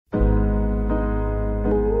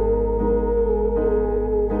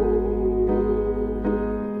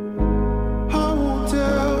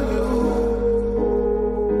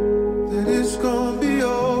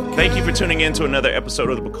Thank you for tuning in to another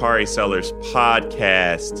episode of the Bakari Sellers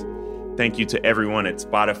podcast. Thank you to everyone at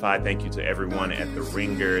Spotify. Thank you to everyone at The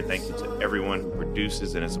Ringer. Thank you to everyone who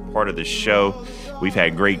produces and is a part of the show. We've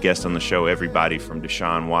had great guests on the show, everybody from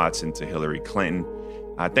Deshaun Watson to Hillary Clinton.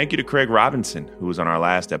 Thank you to Craig Robinson, who was on our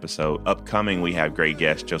last episode. Upcoming, we have great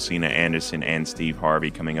guests, Josina Anderson and Steve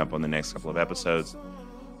Harvey, coming up on the next couple of episodes.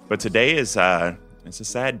 But today is it's a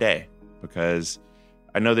sad day because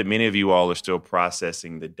I know that many of you all are still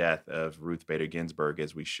processing the death of Ruth Bader Ginsburg,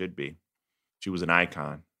 as we should be. She was an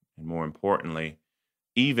icon. And more importantly,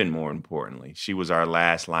 even more importantly, she was our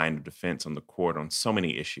last line of defense on the court on so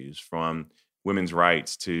many issues, from women's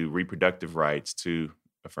rights to reproductive rights to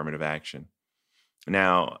affirmative action.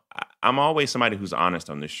 Now, I'm always somebody who's honest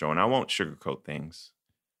on this show, and I won't sugarcoat things.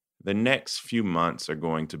 The next few months are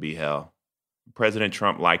going to be hell. President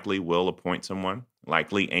Trump likely will appoint someone,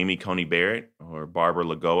 likely Amy Coney Barrett or Barbara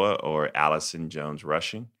Lagoa or Allison Jones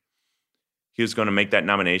Rushing. He was going to make that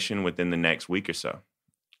nomination within the next week or so.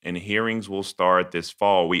 And hearings will start this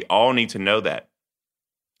fall. We all need to know that.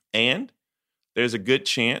 And there's a good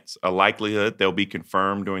chance, a likelihood, they'll be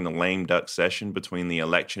confirmed during the lame duck session between the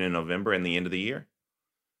election in November and the end of the year.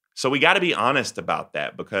 So we got to be honest about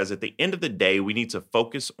that, because at the end of the day, we need to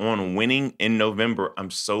focus on winning in November.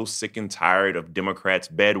 I'm so sick and tired of Democrats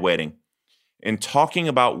bedwetting and talking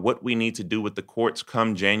about what we need to do with the courts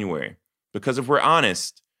come January. Because if we're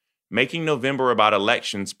honest, making November about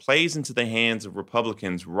elections plays into the hands of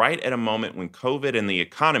Republicans right at a moment when COVID and the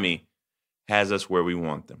economy has us where we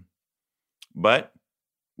want them. But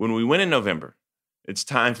when we win in November, it's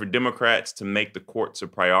time for Democrats to make the courts a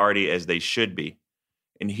priority, as they should be.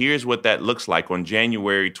 And here's what that looks like on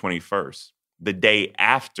January 21st, the day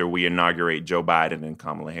after we inaugurate Joe Biden and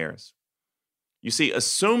Kamala Harris. You see,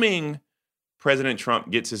 assuming President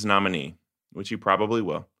Trump gets his nominee, which he probably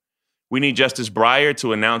will, we need Justice Breyer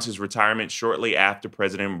to announce his retirement shortly after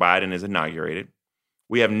President Biden is inaugurated.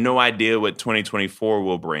 We have no idea what 2024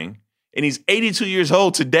 will bring. And he's 82 years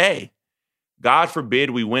old today. God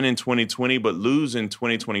forbid we win in 2020 but lose in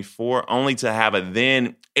 2024, only to have a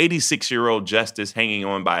then 86-year-old justice hanging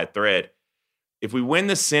on by a thread. If we win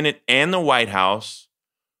the Senate and the White House,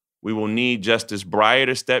 we will need Justice Breyer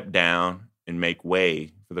to step down and make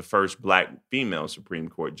way for the first Black female Supreme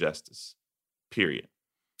Court justice, period.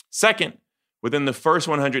 Second, within the first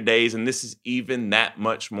 100 days, and this is even that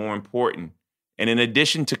much more important, and in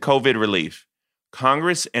addition to COVID relief,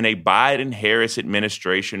 Congress and a Biden-Harris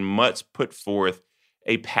administration must put forth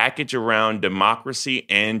a package around democracy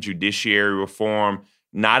and judiciary reform.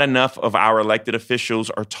 Not enough of our elected officials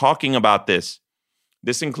are talking about this.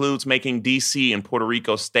 This includes making D.C. and Puerto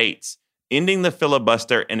Rico states, ending the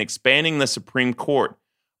filibuster and expanding the Supreme Court,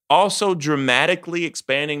 also dramatically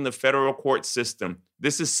expanding the federal court system.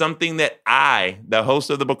 This is something that I, the host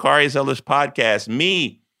of the Bakari Sellers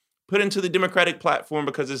podcast, put into the Democratic platform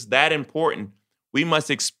because it's that important. We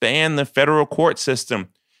must expand the federal court system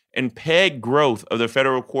and peg growth of the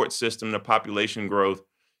federal court system to population growth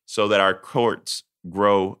so that our courts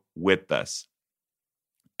grow with us.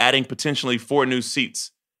 Adding potentially 4 new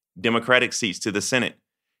seats, Democratic seats, to the Senate,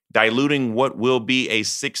 diluting what will be a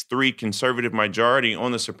 6-3 conservative majority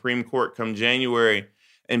on the Supreme Court come January,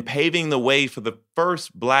 and paving the way for the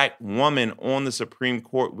first Black woman on the Supreme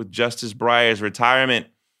Court with Justice Breyer's retirement,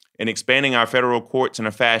 and expanding our federal courts in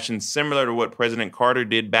a fashion similar to what President Carter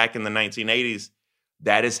did back in the 1980s.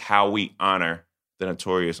 That is how we honor the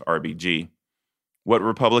notorious RBG. What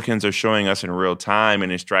Republicans are showing us in real time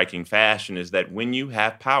and in striking fashion is that when you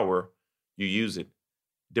have power, you use it.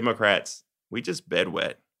 Democrats, we just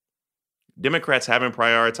bedwet. Democrats haven't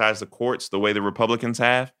prioritized the courts the way the Republicans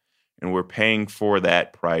have, and we're paying for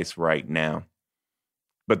that price right now.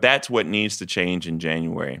 But that's what needs to change in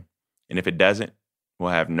January. And if it doesn't, we'll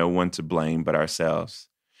have no one to blame but ourselves.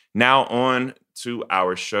 Now on to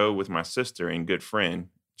our show with my sister and good friend,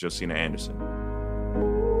 Josina Anderson.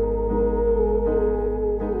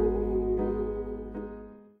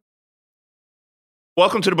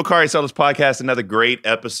 Welcome to the Bakari Sellers podcast, another great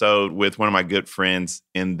episode with one of my good friends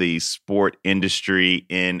in the sport industry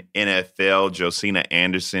in NFL, Josina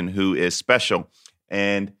Anderson, who is special.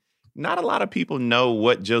 And not a lot of people know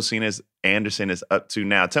what Josina Anderson is up to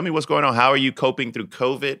now. Tell me what's going on. How are you coping through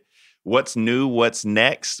COVID? What's new? What's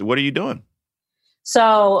next? What are you doing?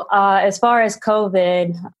 So as far as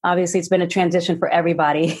COVID, obviously it's been a transition for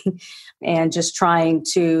everybody and just trying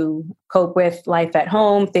to cope with life at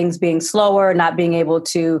home, things being slower, not being able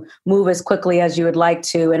to move as quickly as you would like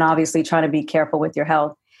to, and obviously trying to be careful with your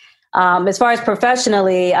health. As far as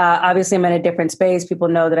professionally, obviously I'm in a different space. People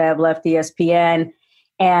know that I have left ESPN,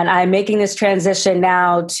 and I'm making this transition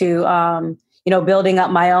now to building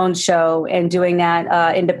up my own show and doing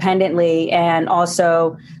that independently, and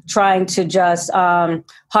also trying to just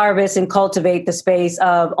harvest and cultivate the space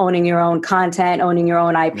of owning your own content, owning your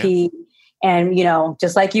own IP, and,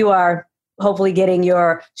 just like you are, hopefully getting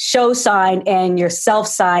your show signed and yourself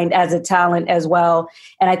signed as a talent as well.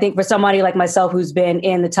 And I think for somebody like myself who's been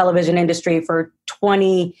in the television industry for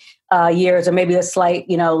 20 years, or maybe a slight,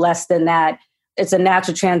 less than that, it's a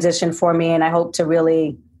natural transition for me. And I hope to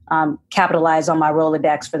really capitalize on my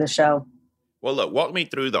Rolodex for the show. Well, look, walk me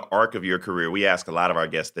through the arc of your career. We ask a lot of our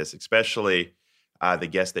guests this, especially the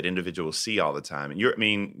guests that individuals see all the time.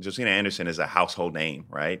 And Josina Anderson is a household name,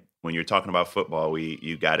 right? When you're talking about football,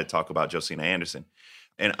 you got to talk about Josina Anderson.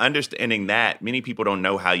 And understanding that, many people don't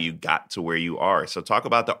know how you got to where you are. So talk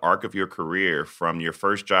about the arc of your career from your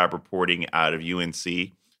first job reporting out of UNC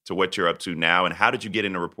to what you're up to now. And how did you get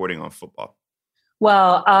into reporting on football?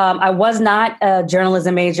 Well, I was not a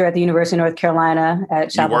journalism major at the University of North Carolina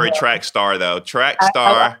at Chapel You were Hill. a track star, though. Track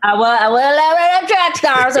star. I was a track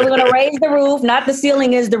star, so we're going to raise the roof. Not the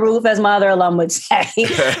ceiling is the roof, as my other alum would say.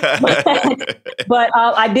 but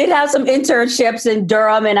I did have some internships in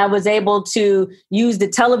Durham, and I was able to use the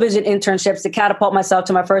television internships to catapult myself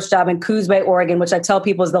to my first job in Coos Bay, Oregon, which I tell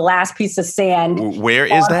people is the last piece of sand. Where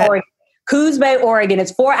is that? Oregon. Coos Bay, Oregon.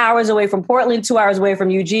 It's 4 hours away from Portland, 2 hours away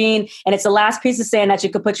from Eugene. And it's the last piece of sand that you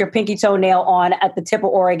could put your pinky toenail on at the tip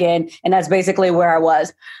of Oregon. And that's basically where I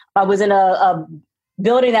was. I was in a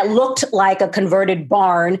building that looked like a converted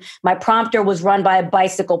barn. My prompter was run by a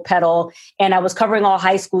bicycle pedal, and I was covering all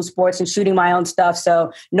high school sports and shooting my own stuff.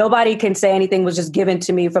 So nobody can say anything was just given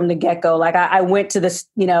to me from the get-go. Like I went to this,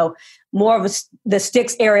 more of the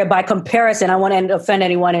sticks area by comparison. I want to offend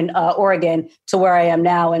anyone in Oregon to where I am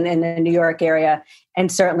now in the New York area,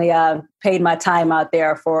 and certainly paid my time out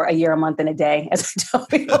there for a year, a month, and a day, as I tell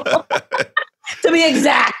people. To be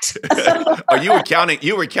exact. Oh, you were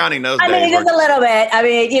counting those days. Just a little bit.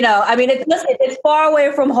 It's far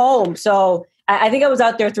away from home. So I think I was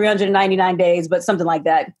out there 399 days, but something like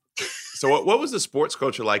that. So what was the sports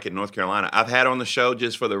culture like in North Carolina? I've had on the show,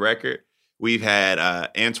 just for the record, we've had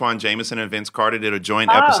Antoine Jameson and Vince Carter did a joint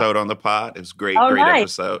episode on the pod. It was great nice.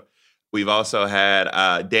 Episode. We've also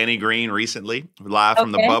had Danny Green recently, live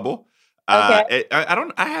from the bubble. Okay. I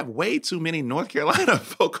have way too many North Carolina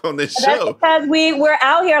folk on this That's show. Because we're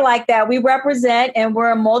out here like that. We represent, and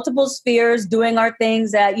we're in multiple spheres doing our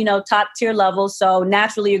things at, top tier levels. So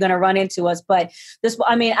naturally you're going to run into us. But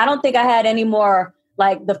I don't think I had any more,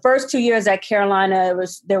 like the first 2 years at Carolina,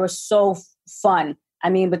 they were so fun.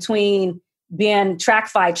 Between being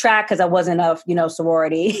track because I wasn't of,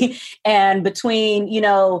 sorority, and between,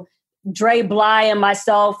 Dre Bly and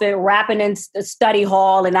myself and rapping in the study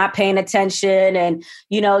hall and not paying attention and,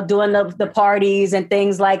 doing the parties and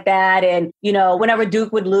things like that. And, whenever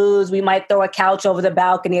Duke would lose, we might throw a couch over the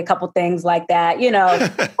balcony, a couple things like that,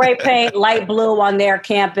 spray paint light blue on their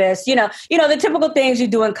campus, the typical things you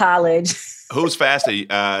do in college. Who's faster,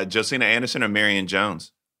 Josina Anderson or Marion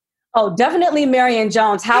Jones? Oh, definitely Marion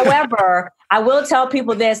Jones. However, I will tell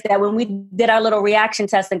people this, that when we did our little reaction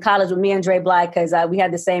test in college with me and Dre Bly, because we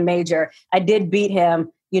had the same major, I did beat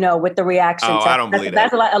him, with the reaction test. I don't believe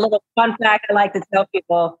that. That's a little fun fact I like to tell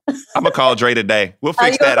people. I'm going to call Dre today. We'll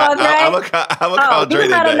fix that. I'm going to call Dre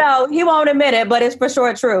today. I don't know. He won't admit it, but it's for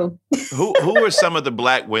sure true. Who were some of the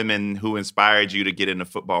Black women who inspired you to get into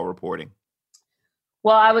football reporting?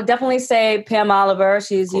 Well, I would definitely say Pam Oliver.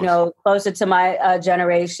 She's, closer to my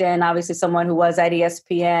generation. Obviously, someone who was at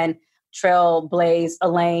ESPN, trailblazed a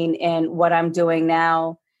lane in what I'm doing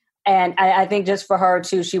now. And I think just for her,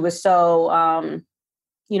 too, she was so,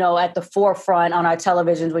 at the forefront on our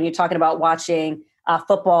televisions when you're talking about watching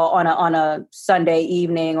football on a Sunday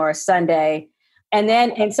evening or a Sunday.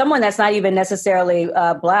 And someone that's not even necessarily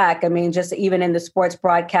Black. Just even in the sports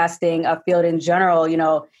broadcasting field in general,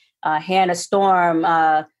 Hannah Storm,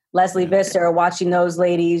 Leslie Visser, watching those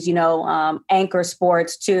ladies, anchor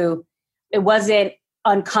sports too. It wasn't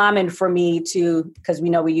uncommon for me to, because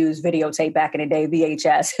we use videotape back in the day,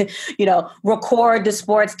 VHS, record the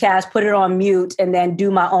sportscast, put it on mute, and then do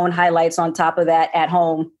my own highlights on top of that at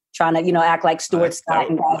home, trying to, act like Stuart Scott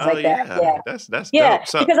and guys like that. Yeah. That's dope.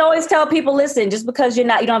 So, because I always tell people, listen, just because you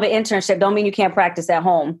don't have an internship, don't mean you can't practice at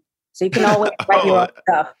home. So you can always write your own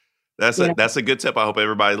stuff. That's a good tip. I hope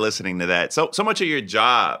everybody listening to that. So much of your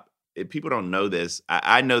job, if people don't know this,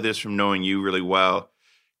 I know this from knowing you really well,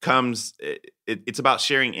 it's about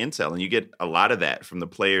sharing intel, and you get a lot of that from the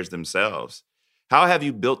players themselves. How have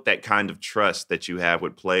you built that kind of trust that you have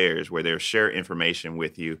with players where they'll share information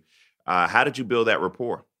with you? How did you build that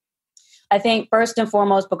rapport? I think first and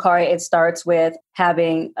foremost, Bakari, it starts with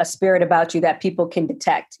having a spirit about you that people can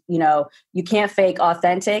detect. You know, you can't fake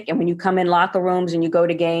authentic. And when you come in locker rooms and you go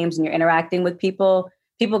to games and you're interacting with people,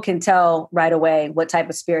 people can tell right away what type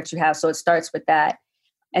of spirit you have. So it starts with that.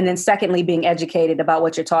 And then secondly, being educated about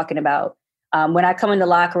what you're talking about. When I come in the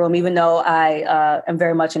locker room, even though I am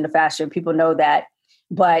very much into fashion, people know that.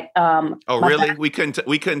 But oh, really? We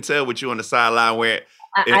couldn't tell with you on the sideline where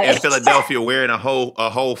in Philadelphia wearing a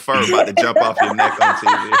whole fur about to jump off your neck on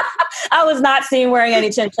TV. I was not seen wearing any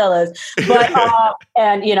chinchillas, but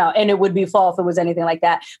and it would be fall if it was anything like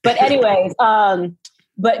that. But anyways,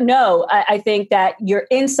 but no, I think that your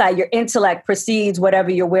insight, your intellect precedes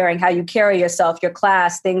whatever you're wearing, how you carry yourself, your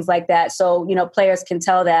class, things like that. So, players can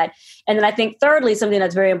tell that. And then I think thirdly, something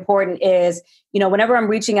that's very important is, whenever I'm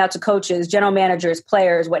reaching out to coaches, general managers,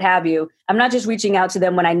 players, what have you, I'm not just reaching out to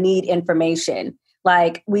them when I need information.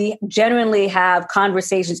 Like, we genuinely have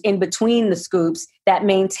conversations in between the scoops that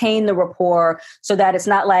maintain the rapport so that it's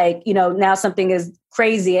not like, now something is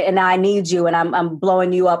crazy and now I need you and I'm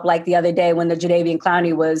blowing you up like the other day when the Jadeveon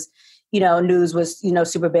Clowney was, news was,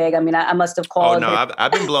 super big. I mean, I must have called. Oh, no,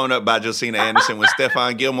 I've been blown up by Josina Anderson when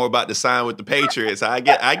Stephon Gilmore about to sign with the Patriots. I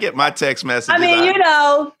get my text messages. I mean,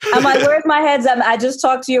 I'm like, where's my heads up? I just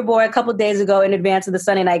talked to your boy a couple of days ago in advance of the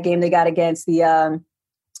Sunday night game they got against the Seahawks.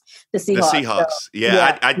 The Seahawks. So,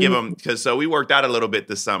 yeah. I'd give them, because we worked out a little bit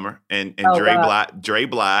this summer, and Dre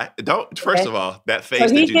Bly. First of all, that face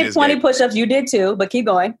that you just did 20 push-ups. You did too, but keep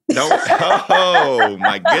going. No, oh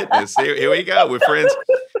my goodness! Here we go.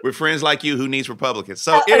 We're friends like you who needs Republicans.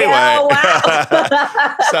 So anyway, wow.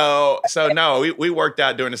 so no, we worked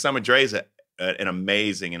out during the summer. Dre's an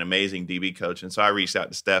amazing DB coach, and so I reached out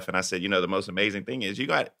to Steph and I said, the most amazing thing is you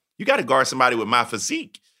got to guard somebody with my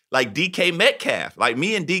physique. Like DK Metcalf. Like,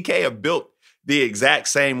 me and DK are built the exact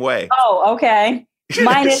same way. Oh, okay.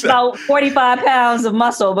 Mine is about 45 pounds of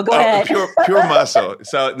muscle, but go ahead. Pure muscle.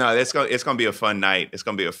 So no, it's gonna be a fun night. It's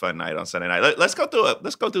gonna be a fun night on Sunday night. Let's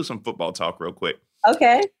go through some football talk real quick.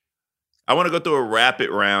 Okay. I want to go through a rapid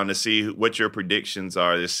round to see what your predictions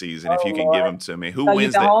are this season, if you can give them to me. Who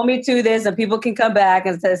wins? You can hold me to this, and people can come back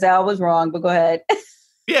and say I was wrong, but go ahead.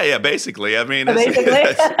 Yeah, basically. I mean,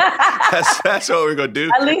 that's what we're gonna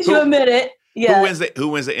do. At least you admit it. Yeah. Who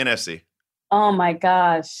wins the NFC? Oh my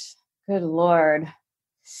gosh. Good Lord.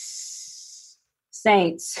 Saints.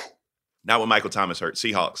 Not with Michael Thomas hurt.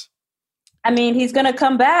 Seahawks. I mean, he's gonna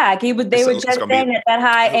come back. They were just saying that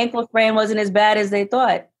high ankle sprain wasn't as bad as they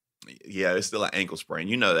thought. Yeah, it's still an ankle sprain.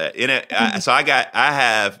 You know that. So I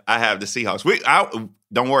have the Seahawks.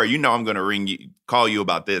 Don't worry. I'm gonna call you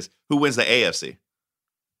about this. Who wins the AFC?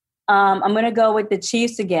 I'm going to go with the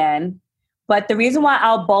Chiefs again. But the reason why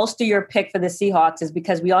I'll bolster your pick for the Seahawks is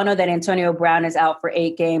because we all know that Antonio Brown is out for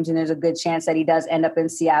 8 games, and there's a good chance that he does end up in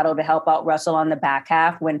Seattle to help out Russell on the back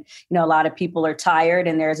half when, a lot of people are tired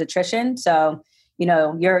and there's attrition. So,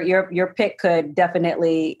 your pick could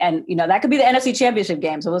definitely, and, that could be the NFC Championship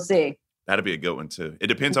game. So we'll see. That'll be a good one, too. It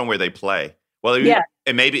depends on where they play. Well,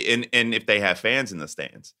 and maybe and if they have fans in the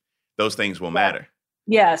stands, those things will matter.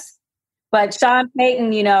 Yes. But Sean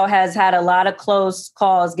Payton, has had a lot of close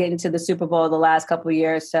calls getting to the Super Bowl the last couple of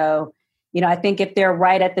years. So, I think if they're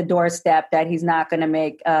right at the doorstep, that he's not going to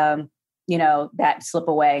make, that slip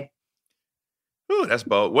away. Ooh, that's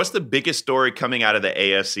bold. What's the biggest story coming out of the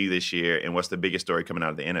AFC this year, and what's the biggest story coming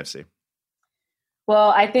out of the NFC?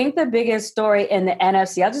 Well, I think the biggest story in the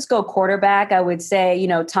NFC, I'll just go quarterback. I would say,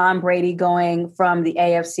 Tom Brady going from the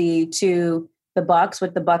AFC to the Bucs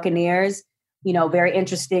with the Buccaneers. Very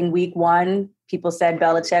interesting week 1. People said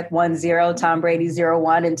Belichick 1-0, Tom Brady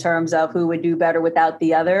 0-1 in terms of who would do better without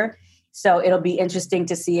the other. So it'll be interesting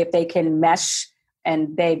to see if they can mesh,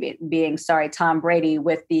 and Tom Brady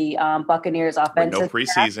with the Buccaneers offensive.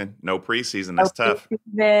 No preseason. That's tough.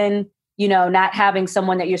 Not having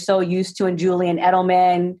someone that you're so used to in Julian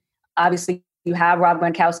Edelman. Obviously, you have Rob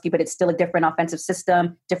Gronkowski, but it's still a different offensive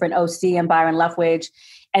system, different OC and Byron Leftwich.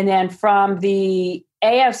 And then from the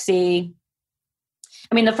AFC,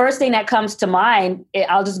 I mean, the first thing that comes to mind,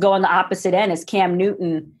 I'll just go on the opposite end, is Cam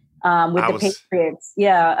Newton with the Patriots.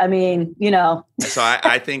 Yeah, I mean, So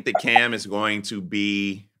I think that Cam is going to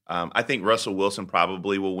be. I think Russell Wilson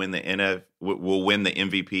probably will win the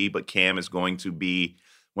MVP, but Cam is going to be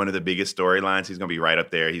one of the biggest storylines. He's going to be right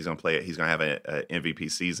up there. He's going to play it. He's going to have an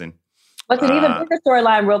MVP season. What's an even bigger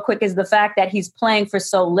storyline, real quick, is the fact that he's playing for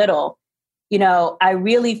so little. I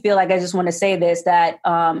really feel like I just want to say this, that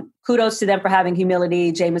kudos to them for having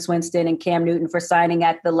humility, Jameis Winston and Cam Newton for signing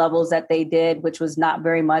at the levels that they did, which was not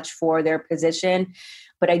very much for their position.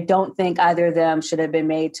 But I don't think either of them should have been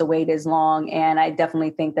made to wait as long. And I definitely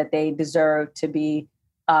think that they deserve to be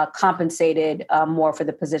compensated more for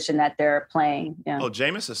the position that they're playing. Yeah. Oh,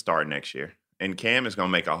 Jameis will start next year, and Cam is going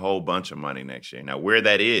to make a whole bunch of money next year. Now, where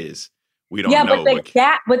that is, we don't know. Yeah, but the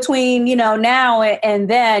gap between, now and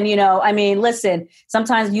then, I mean, listen,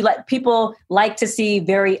 sometimes people like to see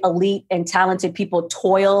very elite and talented people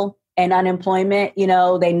toil and unemployment.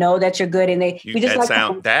 They know that you're good, and that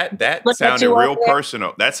sounded real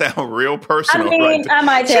personal. That sounded real personal. I mean, right, I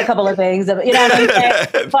might say a couple of things, you know what I'm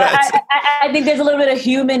saying? But I think there's a little bit of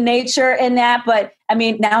human nature in that. But I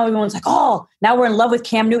mean, now everyone's like, oh, now we're in love with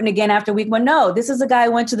Cam Newton again after week one. No, this is a guy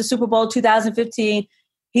who went to the Super Bowl 2015.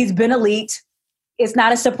 He's been elite. It's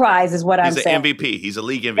not a surprise, is what I'm saying. He's an MVP. He's a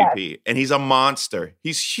league MVP. Yes. And he's a monster.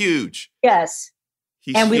 He's huge. Yes.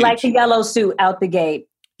 We like the yellow suit out the gate.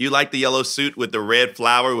 You like the yellow suit with the red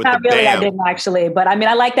flower with Not the really, bam? I didn't actually, but I mean,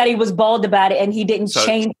 I like that he was bold about it and he didn't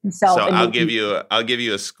change himself. So I'll give you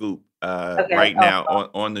a scoop right now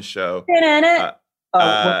on the show. Yeah.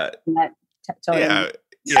 We're not.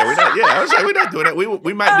 Yeah, I was like, we're not doing that.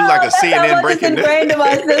 We might do like a CNN breaking news.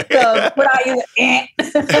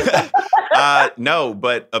 No,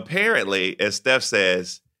 but apparently, as Steph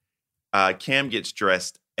says, Cam gets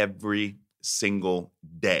dressed every single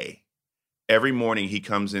day. Every morning he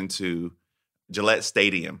comes into Gillette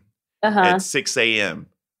Stadium at 6 a.m.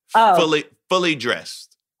 fully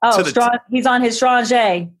dressed. Oh, he's on his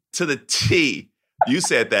Stranger. To the T. You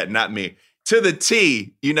said that, not me. To the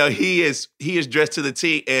T. He is dressed to the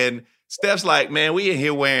T. And Steph's like, man, we in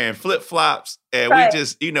here wearing flip-flops and we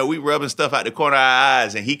just, we rubbing stuff out the corner of our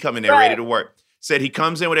eyes, and he coming there ready to work. Said he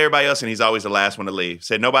comes in with everybody else and he's always the last one to leave.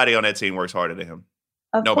 Said nobody on that team works harder than him.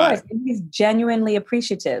 Of course. And he's genuinely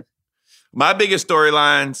appreciative. My biggest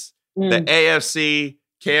storylines, the AFC,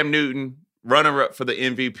 Cam Newton, runner-up for the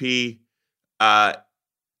MVP.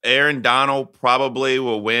 Aaron Donald probably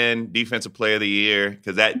will win Defensive Player of the Year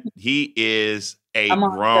because he is a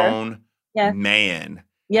grown man.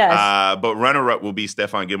 Yes. But runner-up will be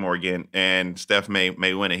Stephon Gilmore again, and Steph may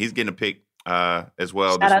win it. He's getting a pick as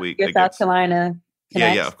well this week. South Carolina.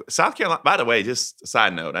 Yeah. South Carolina, by the way, just a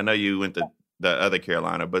side note, I know you went to the other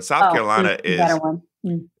Carolina, but South Carolina is better one.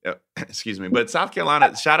 Excuse me. But South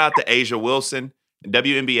Carolina, shout out to Asia Wilson,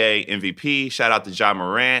 WNBA MVP. Shout out to Ja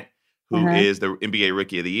Morant, who is the NBA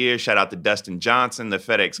Rookie of the Year. Shout out to Dustin Johnson, the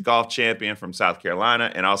FedEx Golf Champion from South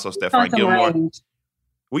Carolina, and also Stephon Gilmore.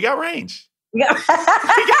 We got range. We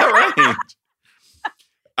got range.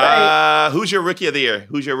 Right. Who's your Rookie of the Year?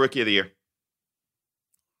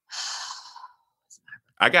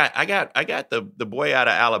 I got the boy out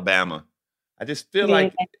of Alabama. I just feel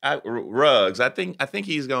like Ruggs. I think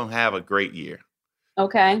he's gonna have a great year.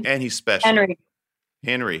 Okay. And he's special.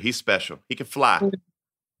 Henry, he's special. He can fly.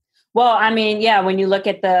 Well, I mean, yeah, when you look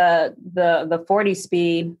at the 40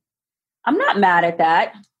 speed, I'm not mad at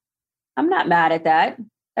that.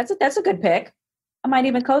 That's a good pick. I might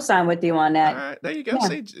even co-sign with you on that. All right, there you go. Yeah.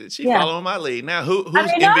 See, she following my lead. Now, who's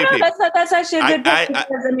MVP? No, that's actually a good pick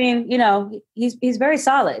because I mean, he's very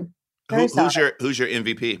solid. Who's your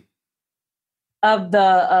MVP? Of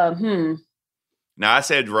the Now I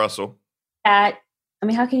said Russell. Pat. I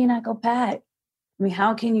mean, how can you not go Pat?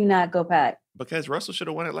 Because Russell should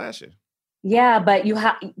have won it last year. Yeah, but you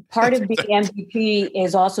have part of being MVP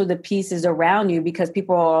is also the pieces around you because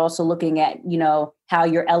people are also looking at how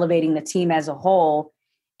you're elevating the team as a whole.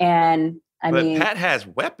 And I mean, Pat has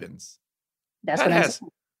weapons. That's what I'm saying.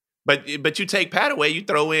 But you take Pat away, you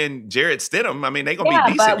throw in Jarrett Stidham. I mean, they're gonna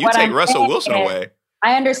be decent. You take Russell Wilson away.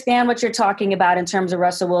 I understand what you're talking about in terms of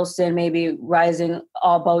Russell Wilson maybe rising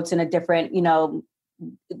all boats in a different,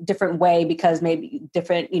 different way because maybe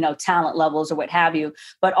different, talent levels or what have you.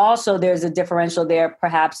 But also there's a differential there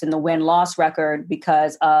perhaps in the win-loss record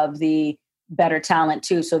because of the better talent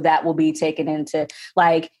too. So that will be taken into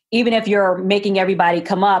even if you're making everybody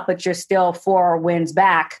come up, but you're still 4 wins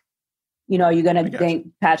back, you're going to thank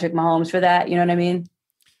Patrick Mahomes for that. You know what I mean?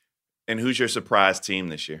 And who's your surprise team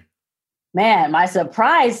this year? Man, my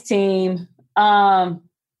surprise team,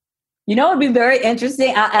 it'd be very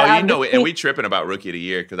interesting. And we tripping about Rookie of the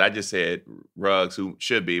Year because I just said Ruggs, who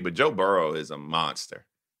should be, but Joe Burrow is a monster.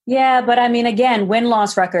 Yeah, but I mean, again,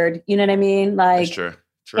 win-loss record, you know what I mean? That's true.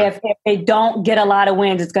 If they don't get a lot of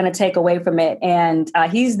wins, it's going to take away from it. And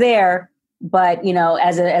he's there, but,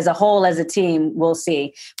 as a whole, as a team, we'll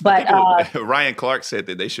see. But Ryan Clark said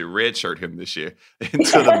that they should redshirt him this year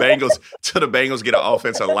until the Bengals get an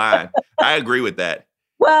offensive line. I agree with that.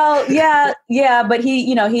 Well, yeah, but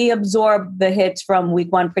he absorbed the hits from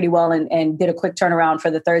week one pretty well and did a quick turnaround for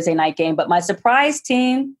the Thursday night game. But my surprise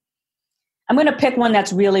team, I'm going to pick one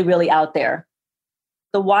that's really, really out there,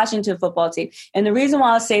 the Washington football team. And the reason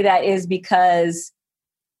why I'll say that is because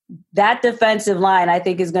that defensive line, I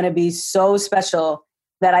think, is going to be so special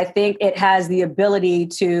that I think it has the ability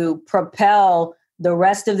to propel the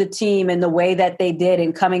rest of the team in the way that they did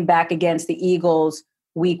in coming back against the Eagles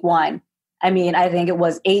week 1. I mean, I think it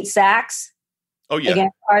was 8 sacks. Oh, yeah.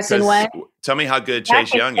 Against Carson Wentz. Tell me how good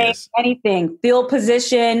Chase Young is. Anything, field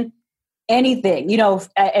position, anything,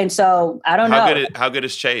 and so I don't know. How good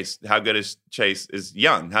is Chase? How good is Chase? Is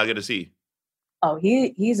Young? How good is he? Oh,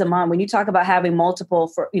 he's a mom. When you talk about having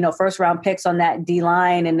multiple first round picks on that D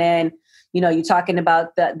line, and then you're talking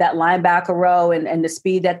about that linebacker row and the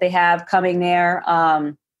speed that they have coming there.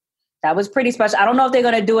 That was pretty special. I don't know if they're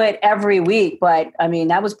going to do it every week, but I mean,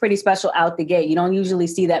 that was pretty special out the gate. You don't usually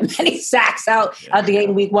see that many sacks out the gate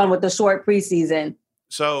in week 1 with the short preseason.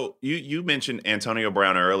 So you mentioned Antonio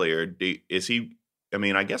Brown earlier. Is he? I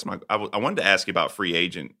mean, I guess I wanted to ask you about free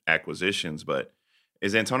agent acquisitions, but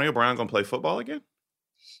is Antonio Brown going to play football again?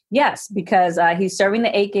 Yes, because he's serving the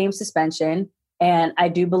 8-game suspension. And I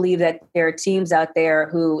do believe that there are teams out there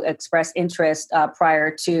who expressed interest prior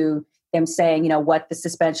to them saying, what the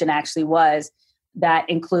suspension actually was. That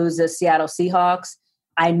includes the Seattle Seahawks.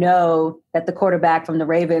 I know that the quarterback from the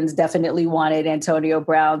Ravens definitely wanted Antonio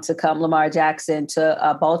Brown to come, Lamar Jackson,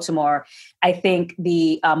 to Baltimore. I think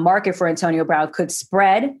the market for Antonio Brown could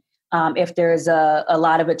spread if there's a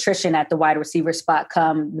lot of attrition at the wide receiver spot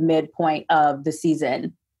come the midpoint of the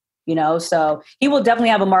season. So he will definitely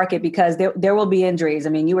have a market because there will be injuries. I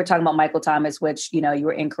mean, you were talking about Michael Thomas, which, you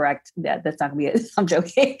were incorrect. That's not going to be it. I'm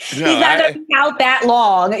joking. No, he's not going to be out that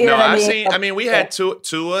long. We had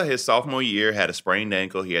Tua his sophomore year, had a sprained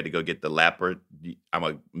ankle. He had to go get the I'm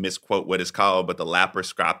going to misquote what it's called, but the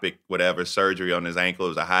laparoscopic, whatever, surgery on his ankle. It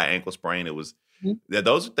was a high ankle sprain. It was,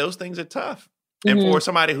 those things are tough. And for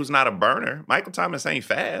somebody who's not a burner, Michael Thomas ain't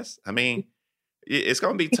fast. I mean, it's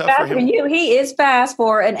going to be tough for him. He is fast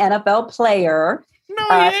for an NFL player. No,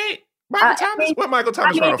 he ain't. Michael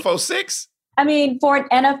Thomas run a 4.6? I mean, for an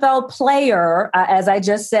NFL player, as I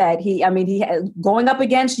just said, he going up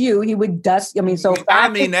against you, he would dust. I mean, so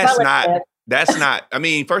that's not. I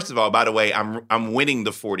mean, first of all, by the way, I'm winning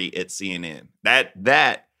the 40 at CNN.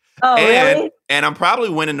 Oh, really? And I'm probably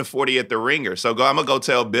winning the 40 at the Ringer. So I'm gonna go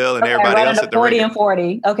tell Bill and everybody else at the 40 Ringer. and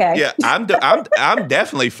 40. Okay. Yeah, I'm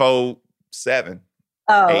definitely 4.7.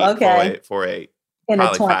 Oh, okay. 4.8.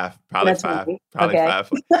 Probably 5. Probably 5. Probably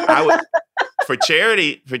 5. I would for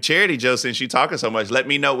charity, Joe. Since you're talking so much, let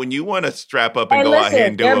me know when you want to strap up and out here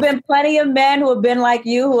and do it. There have been plenty of men who have been like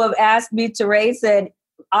you who have asked me to race, and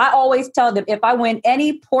I always tell them if I win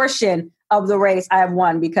any portion of the race, I have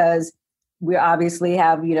won because we obviously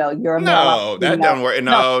have, you're a male. No, that doesn't work.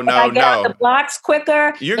 No. If I get out the blocks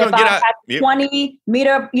quicker, you're going to get out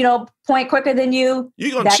 20-meter, point quicker than you.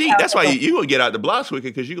 You're going to cheat. That's why you're going to get out the blocks quicker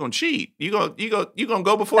because you're going to cheat. You're going to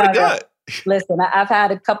go before the gut. Listen, I've had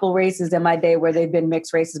a couple races in my day where they've been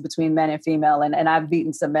mixed races between men and female, and I've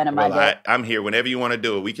beaten some men in my day. I'm here whenever you want to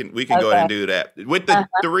do it. We can go ahead and do that. With the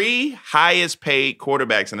 3 highest paid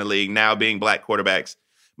quarterbacks in the league now being black quarterbacks,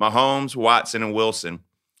 Mahomes, Watson, and Wilson,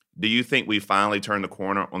 do you think we finally turned the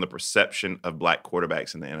corner on the perception of black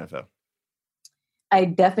quarterbacks in the NFL? I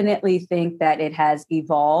definitely think that it has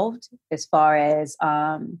evolved as far as,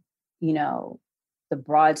 the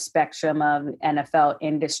broad spectrum of NFL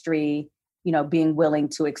industry, being willing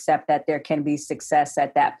to accept that there can be success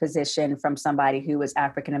at that position from somebody who is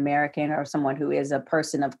African-American or someone who is a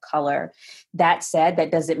person of color. That said,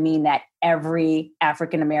 that doesn't mean that every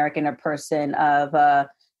African-American or person of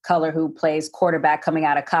color who plays quarterback coming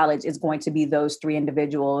out of college is going to be those 3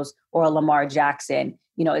 individuals or a Lamar Jackson.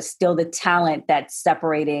 It's still the talent that's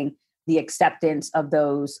separating the acceptance of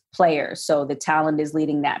those players. So the talent is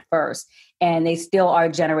leading that first. And they still are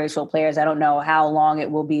generational players. I don't know how long it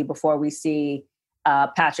will be before we see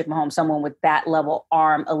Patrick Mahomes, someone with that level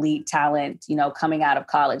arm elite talent, coming out of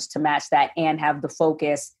college to match that and have the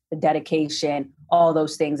focus, the dedication, all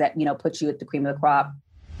those things that, put you at the cream of the crop.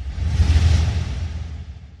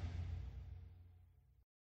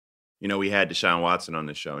 We had Deshaun Watson on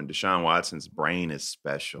the show, and Deshaun Watson's brain is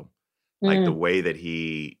special. Like the way that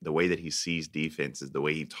he sees defenses, the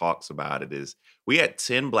way he talks about it is. We had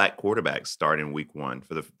 10 black quarterbacks starting week 1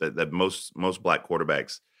 for the most black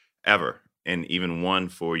quarterbacks ever, and even one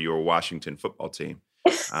for your Washington football team.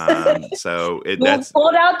 So that's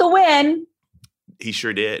pulled out the win. He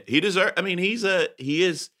sure did. He deserved. I mean, he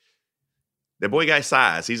is. The boy got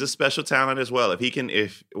size. He's a special talent as well.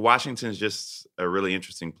 If Washington's just a really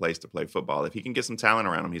interesting place to play football, if he can get some talent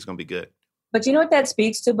around him, he's going to be good. But you know what that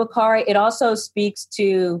speaks to, Bakari? It also speaks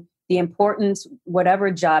to the importance,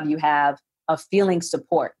 whatever job you have, of feeling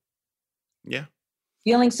support. Yeah.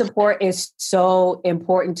 Feeling support is so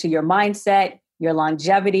important to your mindset, your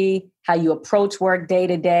longevity, how you approach work day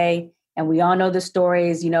to day. And we all know the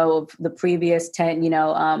stories, of the previous 10,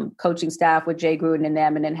 coaching staff with Jay Gruden and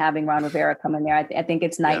them, and then having Ron Rivera come in there. I think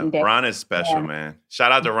it's night and day. Ron is special, man.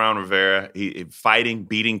 Shout out to Ron Rivera. He fighting,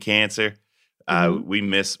 beating cancer. We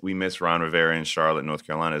miss Ron Rivera in Charlotte, North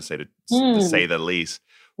Carolina, to say the least.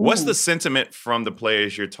 What's the sentiment from the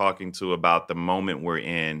players you're talking to about the moment we're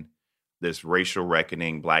in, this racial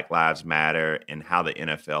reckoning, Black Lives Matter, and how the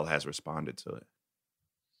NFL has responded to it?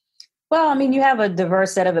 Well, I mean, you have a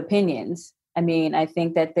diverse set of opinions. I mean, I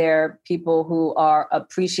think that there are people who are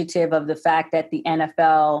appreciative of the fact that the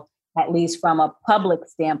NFL, at least from a public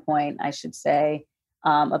standpoint, I should say,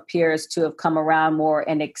 appears to have come around more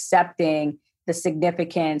and accepting the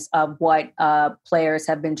significance of what players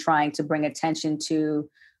have been trying to bring attention to,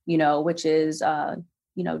 which is,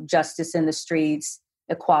 justice in the streets,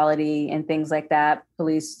 equality and things like that,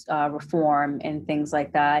 police reform and things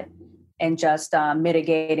like that, and just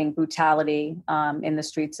mitigating brutality in the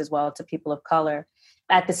streets as well to people of color.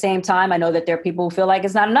 At the same time, I know that there are people who feel like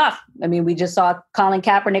it's not enough. I mean, we just saw Colin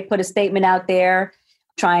Kaepernick put a statement out there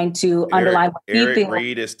trying to underline what he feels. Eric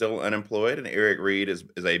Reed is still unemployed, and Eric Reed is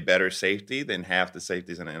a better safety than half the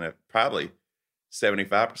safeties in the NFL, probably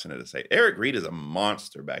 75% of the safety. Eric Reed is a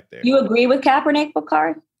monster back there. You agree with Kaepernick,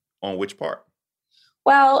 Bakari? On which part?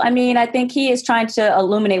 Well, I mean, I think he is trying to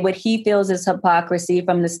illuminate what he feels is hypocrisy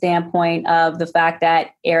from the standpoint of the fact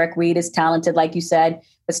that Eric Reed is talented, like you said,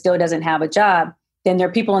 but still doesn't have a job. Then there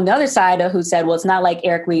are people on the other side who said, well, it's not like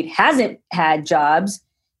Eric Reed hasn't had jobs,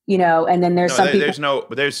 and then there's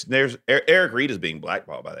there's Eric Reed is being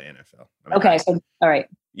blackballed by the NFL. Okay. So, all right.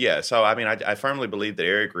 Yeah. So, I mean, I firmly believe that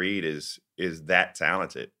Eric Reed is that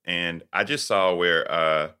talented. And I just saw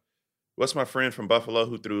where, what's my friend from Buffalo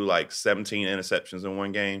who threw like 17 interceptions in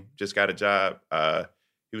one game, just got a job.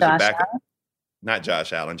 He was a backup. Not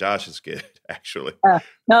Josh Allen. Josh is good, actually.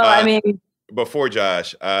 I mean. Before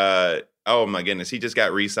Josh, oh my goodness, he just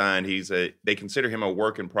got re-signed. They consider him a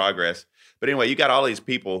work in progress. But anyway, you got all these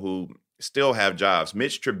people who still have jobs.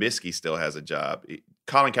 Mitch Trubisky still has a job.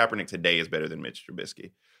 Colin Kaepernick today is better than Mitch Trubisky.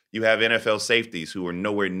 You have NFL safeties who are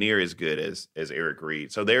nowhere near as good as Eric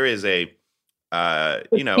Reed. So there is a,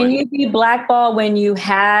 Can you be blackballed when you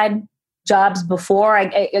had jobs before?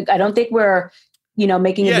 I don't think we're,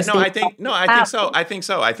 making a distinction. I think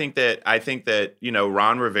so. I think that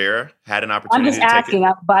Ron Rivera had an opportunity. I'm just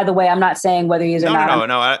asking. By the way, I'm not saying whether he's or not.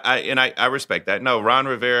 No. I respect that. No, Ron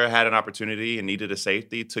Rivera had an opportunity and needed a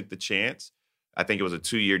safety, took the chance. I think it was a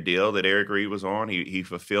 2-year deal that Eric Reed was on. He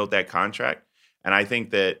fulfilled that contract, and I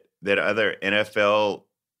think that other NFL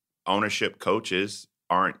ownership coaches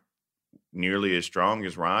aren't nearly as strong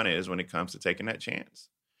as Ron is when it comes to taking that chance.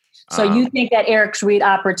 So you think that Eric Reed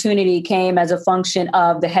opportunity came as a function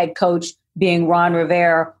of the head coach being Ron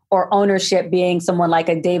Rivera, or ownership being someone like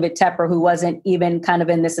a David Tepper who wasn't even kind of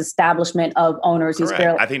in this establishment of owners?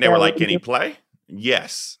 Correct. I think they were like, can he play?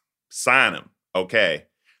 Yes. Sign him. Okay.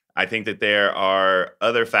 I think that there are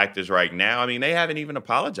other factors right now. I mean, they haven't even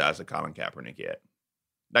apologized to Colin Kaepernick yet.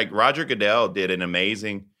 Like Roger Goodell did an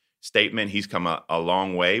amazing statement. He's come a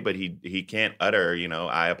long way, but he can't utter,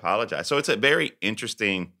 I apologize. So it's a very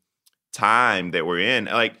interesting time that we're in.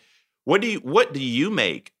 Like, what do you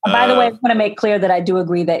make? By the way, I want to make clear that I do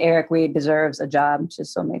agree that Eric Reed deserves a job,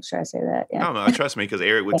 just so make sure I say that. Yeah. No, trust me, because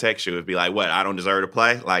Eric would text you and be like, what, I don't deserve to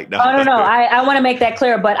play? Like, no. No. I want to make that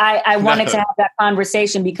clear, but I wanted to have that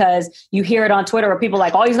conversation because you hear it on Twitter where people are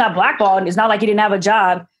like, oh, he's not blackballed. It's not like he didn't have a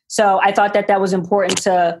job. So I thought that was important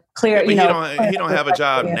to clear. He don't have a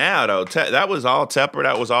job now, though. That was all Tepper.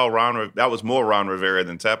 That was all Ron. That was more Ron Rivera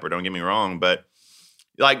than Tepper. Don't get me wrong, but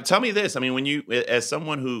like, tell me this. I mean, when you, as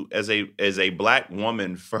someone who, as a black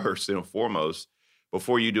woman first and foremost,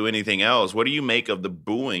 before you do anything else, what do you make of the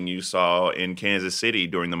booing you saw in Kansas City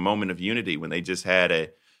during the moment of unity when they just had a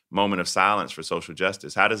moment of silence for social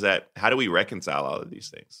justice? How do we reconcile all of these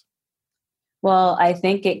things? Well, I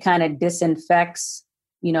think it kind of disinfects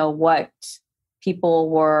what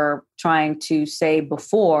people were trying to say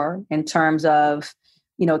before in terms of,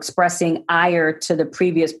 expressing ire to the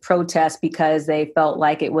previous protest because they felt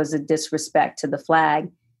like it was a disrespect to the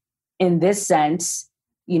flag. In this sense,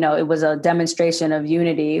 it was a demonstration of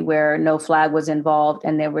unity where no flag was involved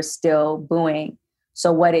and they were still booing.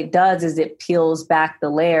 So what it does is it peels back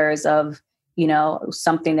the layers of,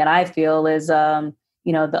 something that I feel is, the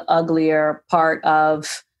uglier part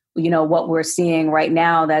of what we're seeing right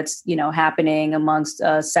now that's, happening amongst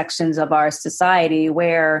sections of our society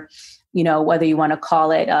where, whether you want to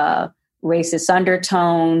call it racist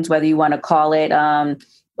undertones, whether you want to call it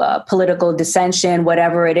political dissension,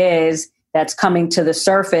 whatever it is that's coming to the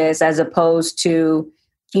surface, as opposed to,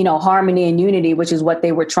 harmony and unity, which is what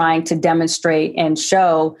they were trying to demonstrate and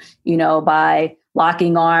show, by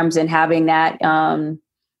locking arms and having that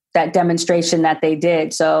that demonstration that they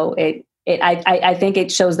did. So I think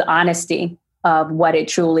it shows the honesty of what it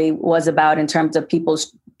truly was about in terms of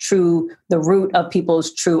the root of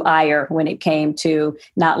people's true ire when it came to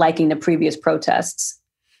not liking the previous protests.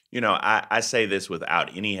 I say this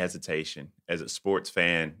without any hesitation. As a sports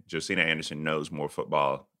fan, Josina Anderson knows more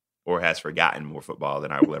football or has forgotten more football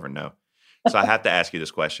than I will ever know. So I have to ask you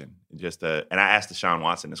this question. And I asked Deshaun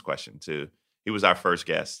Watson this question too. He was our first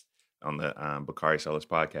guest on the Bakari Sellers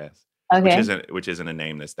podcast, Okay. which isn't a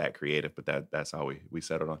name that's that creative, but that's all we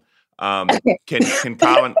settled on. Can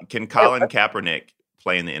Colin Kaepernick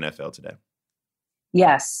play in the NFL today?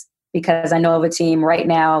 Yes, because I know of a team right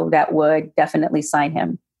now that would definitely sign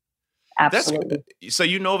him. Absolutely. So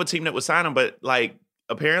you know of a team that would sign him, but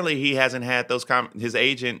apparently he hasn't had those his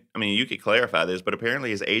agent. I mean, you could clarify this, but apparently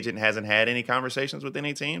his agent hasn't had any conversations with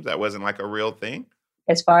any teams. That wasn't a real thing.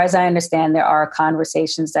 As far as I understand, there are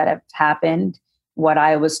conversations that have happened. What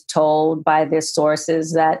I was told by this source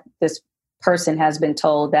is that this person has been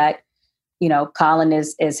told that, Colin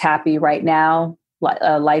is happy right now.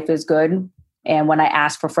 Life is good. And when I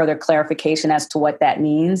asked for further clarification as to what that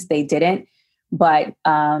means, they didn't. But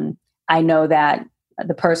I know that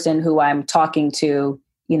the person who I'm talking to,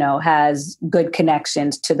 has good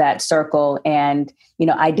connections to that circle. And,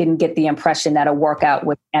 I didn't get the impression that a workout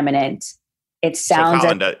was imminent. It sounds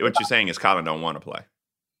what you're saying is Colin don't want to play.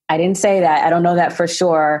 I didn't say that. I don't know that for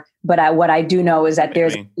sure. But what I do know is that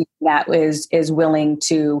there's a team that is willing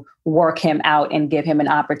to work him out and give him an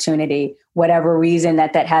opportunity, whatever reason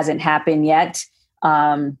that hasn't happened yet.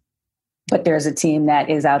 But there's a team that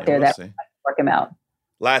is out there that will work him out.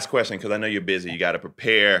 Last question, because I know you're busy. You got to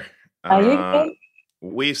prepare.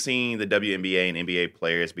 We've seen the WNBA and NBA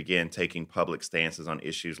players begin taking public stances on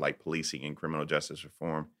issues like policing and criminal justice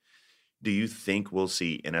reform. Do you think we'll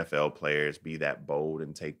see NFL players be that bold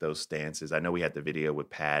and take those stances? I know we had the video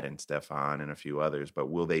with Pat and Stefan and a few others, but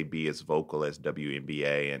will they be as vocal as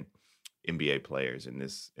WNBA and NBA players in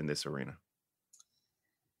this arena?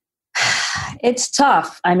 It's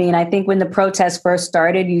tough. I mean, I think when the protests first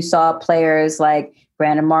started, you saw players like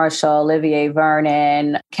Brandon Marshall, Olivier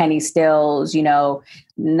Vernon, Kenny Stills,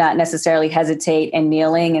 not necessarily hesitate and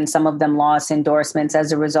kneeling, and some of them lost endorsements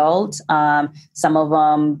as a result. Some of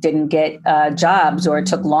them didn't get jobs, or it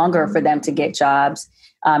took longer for them to get jobs.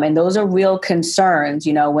 And those are real concerns,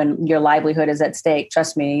 when your livelihood is at stake.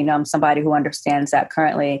 Trust me, I'm somebody who understands that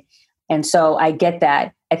currently. And so I get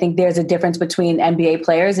that. I think there's a difference between NBA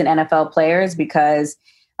players and NFL players because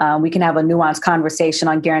we can have a nuanced conversation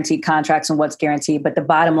on guaranteed contracts and what's guaranteed. But the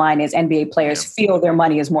bottom line is NBA players feel their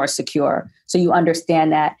money is more secure. So you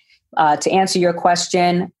understand that. To answer your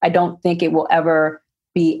question, I don't think it will ever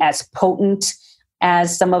be as potent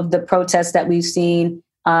as some of the protests that we've seen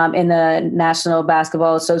in the National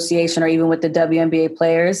Basketball Association or even with the WNBA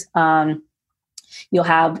players. You'll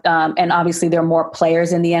have, and obviously there are more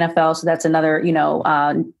players in the NFL. So that's another,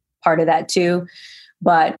 part of that too.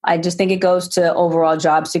 But I just think it goes to overall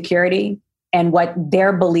job security, and what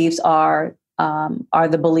their beliefs are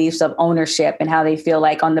the beliefs of ownership and how they feel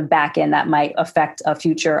like on the back end that might affect a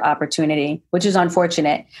future opportunity, which is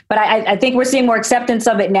unfortunate. But I think we're seeing more acceptance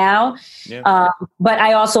of it now. Yeah. But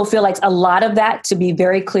I also feel like a lot of that, to be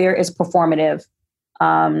very clear, is performative.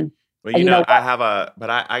 Well,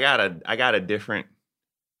 I got a different,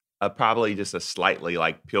 probably just a slightly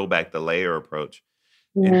peel back the layer approach.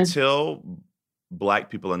 Mm-hmm. Until Black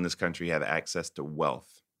people in this country have access to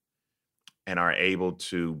wealth and are able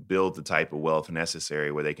to build the type of wealth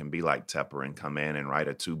necessary where they can be like Tepper and come in and write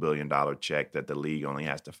a $2 billion check that the league only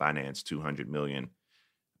has to finance $200 million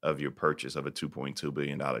of your purchase of a $2.2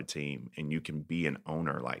 billion team. And you can be an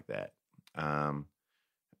owner like that.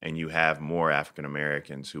 And you have more African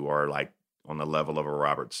Americans who are on the level of a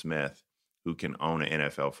Robert Smith who can own an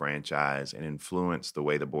NFL franchise and influence the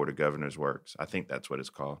way the Board of Governors works. I think that's what it's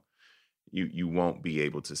called. You won't be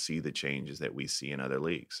able to see the changes that we see in other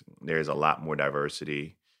leagues. There's a lot more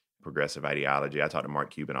diversity, progressive ideology. I talk to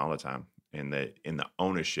Mark Cuban all the time in the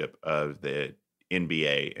ownership of the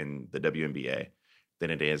NBA and the WNBA than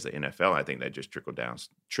it is the NFL. I think that just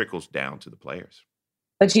trickles down to the players.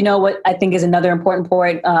 But you know what I think is another important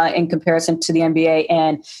point in comparison to the NBA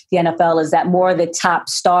and the NFL is that more of the top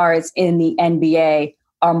stars in the NBA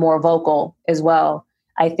are more vocal as well.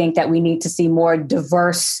 I think that we need to see more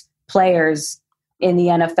diverse players in the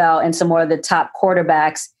NFL and some more of the top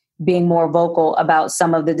quarterbacks being more vocal about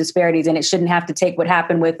some of the disparities. And it shouldn't have to take what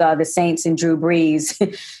happened with the Saints and Drew Brees,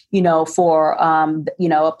 for,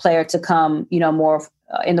 a player to come, more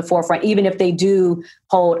in the forefront, even if they do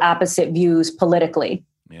hold opposite views politically.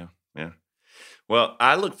 Yeah. Yeah. Well,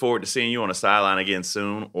 I look forward to seeing you on the sideline again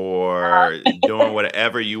soon, or doing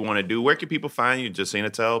whatever you want to do. Where can people find you, Josina?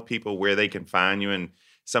 Tell people where they can find you and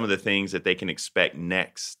some of the things that they can expect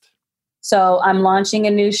next. So I'm launching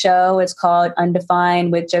a new show. It's called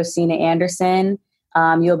Undefined with Josina Anderson.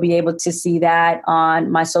 You'll be able to see that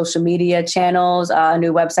on my social media channels, a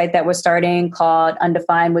new website that we're starting called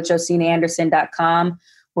undefinedwithjosinaanderson.com.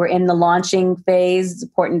 We're in the launching phase. It's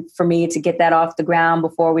important for me to get that off the ground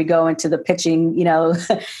before we go into the pitching,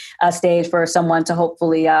 stage for someone to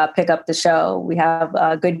hopefully pick up the show. We have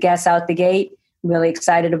good guests out the gate. I'm really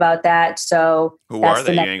excited about that. So who are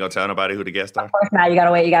they? You ain't gonna tell nobody who the guests are? Of course not. You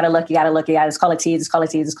gotta wait. You gotta look. Just call it tease.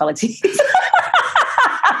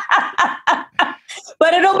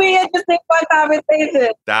 But it'll be interesting, fun conversation.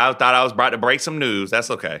 I thought I was about to break some news. That's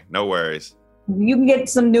okay. No worries. You can get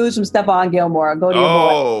some news from Stephon Gilmore. Go to your boy.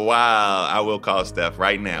 Oh, wow. I will call Steph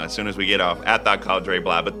right now as soon as we get off. After I call Dre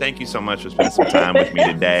Bly. But thank you so much for spending some time with me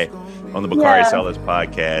today on the Bakari Sellers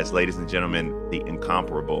podcast. Ladies and gentlemen, the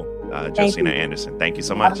incomparable Josina Anderson. Thank you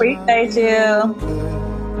so much. I appreciate you.